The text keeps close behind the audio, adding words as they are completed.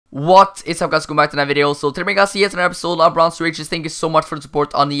What is up, guys? Welcome back to another video. So today guys, here's another episode of Bronze Reaches. Thank you so much for the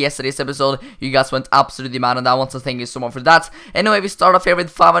support on yesterday's episode. You guys went absolutely mad on that one, so thank you so much for that. Anyway, we start off here with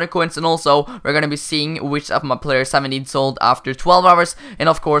 500 coins, and also we're gonna be seeing which of my players have indeed sold after 12 hours. And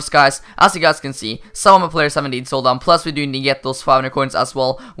of course, guys, as you guys can see, some of my players have indeed sold on. Plus, we do need to get those 500 coins as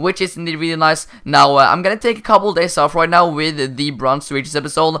well, which is indeed really nice. Now, I'm gonna take a couple days off right now with the Bronze Reaches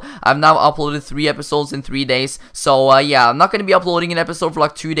episode. I've now uploaded 3 episodes in 3 days. So yeah, I'm not gonna be uploading an episode for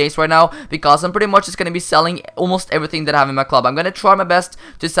like 2 days right now, because I'm pretty much just going to be selling almost everything that I have in my club. I'm going to try my best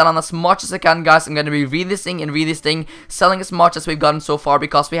to sell on as much as I can, guys. I'm going to be relisting, selling as much as we've gotten so far,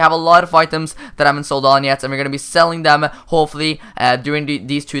 because we have a lot of items that I haven't sold on yet, and we're going to be selling them hopefully during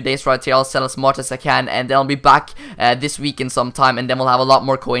these 2 days right here. I'll sell as much as I can, and then I'll be back this weekend sometime, and then we'll have a lot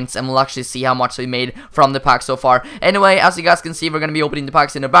more coins, and we'll actually see how much we made from the pack so far. Anyway, as you guys can see, we're going to be opening the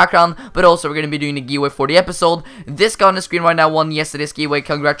packs in the background, but also we're going to be doing the giveaway for the episode. This guy on the screen right now won yesterday's giveaway.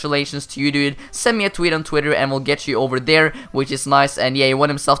 Congratulations to you, dude. Send me a tweet on Twitter and we'll get you over there, which is nice. And yeah, he won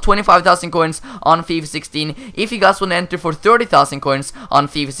himself 25,000 coins on FIFA 16. If you guys want to enter for 30,000 coins on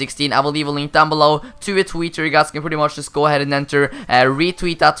FIFA 16, I will leave a link down below to a tweet where you guys can pretty much just go ahead and enter,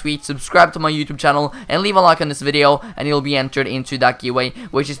 retweet that tweet, subscribe to my YouTube channel, and leave a like on this video, and you'll be entered into that giveaway,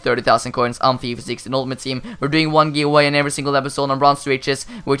 which is 30,000 coins on FIFA 16 Ultimate Team. We're doing one giveaway in every single episode on Bronze Reaches,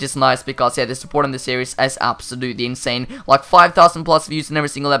 which is nice because yeah, the support on the series is absolutely insane. Like 5,000 plus views in every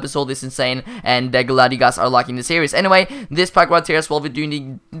single episode is insane, and glad you guys are liking the series. Anyway, this pack right here as well, we do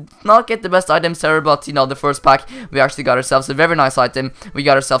need not get the best items here, but you know, the first pack we actually got ourselves a very nice item. We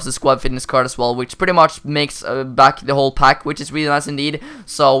got ourselves a squad fitness card as well, which pretty much makes back the whole pack, which is really nice indeed.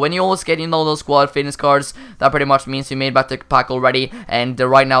 So when you always get, you know, those squad fitness cards, that pretty much means you made back the pack already, and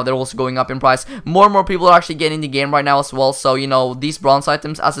right now they're also going up in price. More and more people are actually getting the game right now as well, so you know, these bronze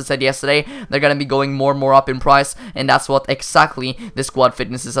items, as I said yesterday, they're gonna be going more and more up in price, and that's what exactly the squad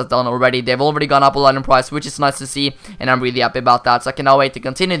fitnesses has done already. They've already gone up a lot in price, which is nice to see, and I'm really happy about that. So I cannot wait to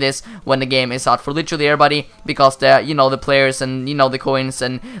continue this when the game is out for literally everybody, because the, you know, the players and, you know, the coins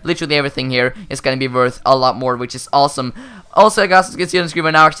and literally everything here is going to be worth a lot more, which is awesome. Also, guys, as you can see on the screen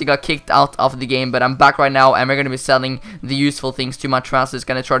right now, I actually got kicked out of the game, but I'm back right now, and we're going to be selling the useful things to my transfers.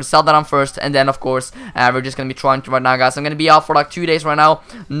 Going to try to sell that on first, and then, of course, we're just going to be trying to right now, guys. I'm going to be out for like 2 days right now.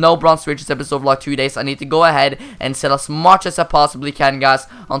 No Bronze Reaches episode for like 2 days. I need to go ahead and sell as much as I possibly can, guys,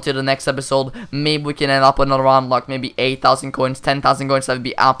 until the next episode. Maybe we can end up with around like maybe 8,000 coins, 10,000 coins. That would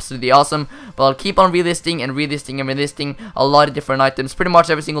be absolutely awesome. But I'll keep on relisting and relisting a lot of different items, pretty much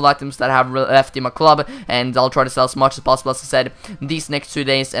every single items that I have left in my club, and I'll try to sell as much as possible, as I said, these next 2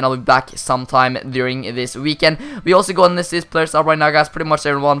 days, and I'll be back sometime during this weekend. We also go on this players up right now, guys, pretty much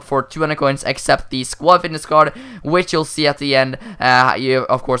everyone for 200 coins except the squad fitness card, which you'll see at the end.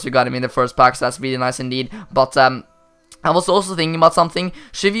 Of course, we got him in the first pack, so that's really nice indeed. But I was also thinking about something.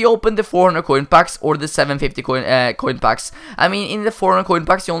 Should we open the 400 coin packs or the 750 coin packs? I mean, in the 400 coin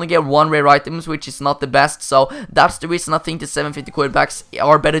packs, you only get 1 rare items, which is not the best. So that's the reason I think the 750 coin packs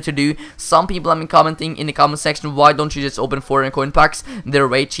are better to do. Some people have been commenting in the comment section, why don't you just open 400 coin packs? They're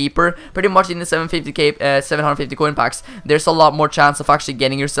way cheaper. Pretty much in the 750 coin packs, there's a lot more chance of actually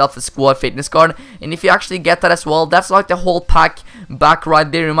getting yourself a squad fitness card. And if you actually get that as well, that's like the whole pack back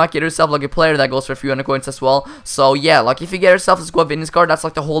right there. You might get yourself like a player that goes for a few hundred coins as well. So yeah, like if you get yourself a squad fitness card, that's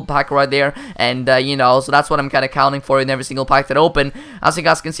like the whole pack right there. And you know, so that's what I'm kind of counting for in every single pack that I open. As you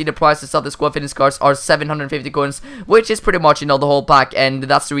guys can see, the prices of the squad fitness cards are 750 coins, which is pretty much, you know, the whole pack. And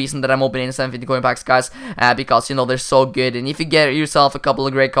that's the reason that I'm opening the 750 coin packs, guys, because, you know, they're so good. And if you get yourself a couple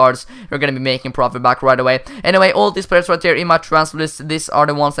of great cards, you're gonna be making profit back right away. Anyway, all these players right here in my transfer list, these are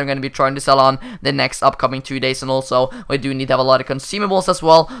the ones I'm gonna be trying to sell on the next upcoming 2 days. And also, we do need to have a lot of consumables as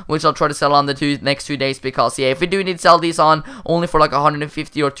well, which I'll try to sell on the next 2 days, because yeah, if we do need to sell these on only for like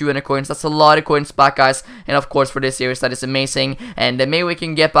 150 or 200 coins, that's a lot of coins back, guys. And of course, for this series, that is amazing. And maybe we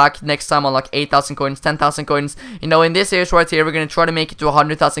can get back next time on like 8,000 coins, 10,000 coins. You know, in this series right here, we're gonna try to make it to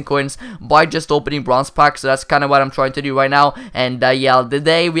 100,000 coins by just opening bronze packs. So that's kind of what I'm trying to do right now. And yeah, the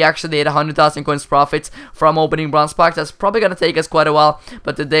day we actually hit 100,000 coins profits from opening bronze packs, that's probably gonna take us quite a while,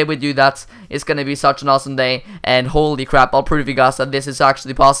 but the day we do that, it's gonna be such an awesome day. And holy crap, I'll prove you guys that this is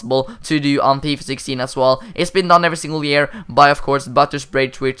actually possible to do on FIFA 16 as well. It's been done every single year by, of course,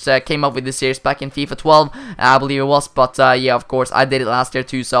 Buttersbridge, which came up with this series back in FIFA 12, I believe it was. But yeah, of course, I did it last year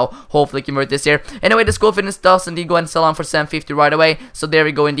too, so hopefully convert this year. Anyway, the squad fitness does indeed go and sell on for 750 right away, so there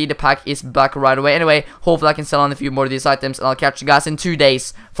we go. Indeed, the pack is back right away. Anyway, hopefully I can sell on a few more of these items, and I'll catch you guys in 2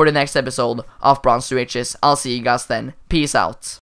 days for the next episode of Bronze Reaches. I'll see you guys then. Peace out.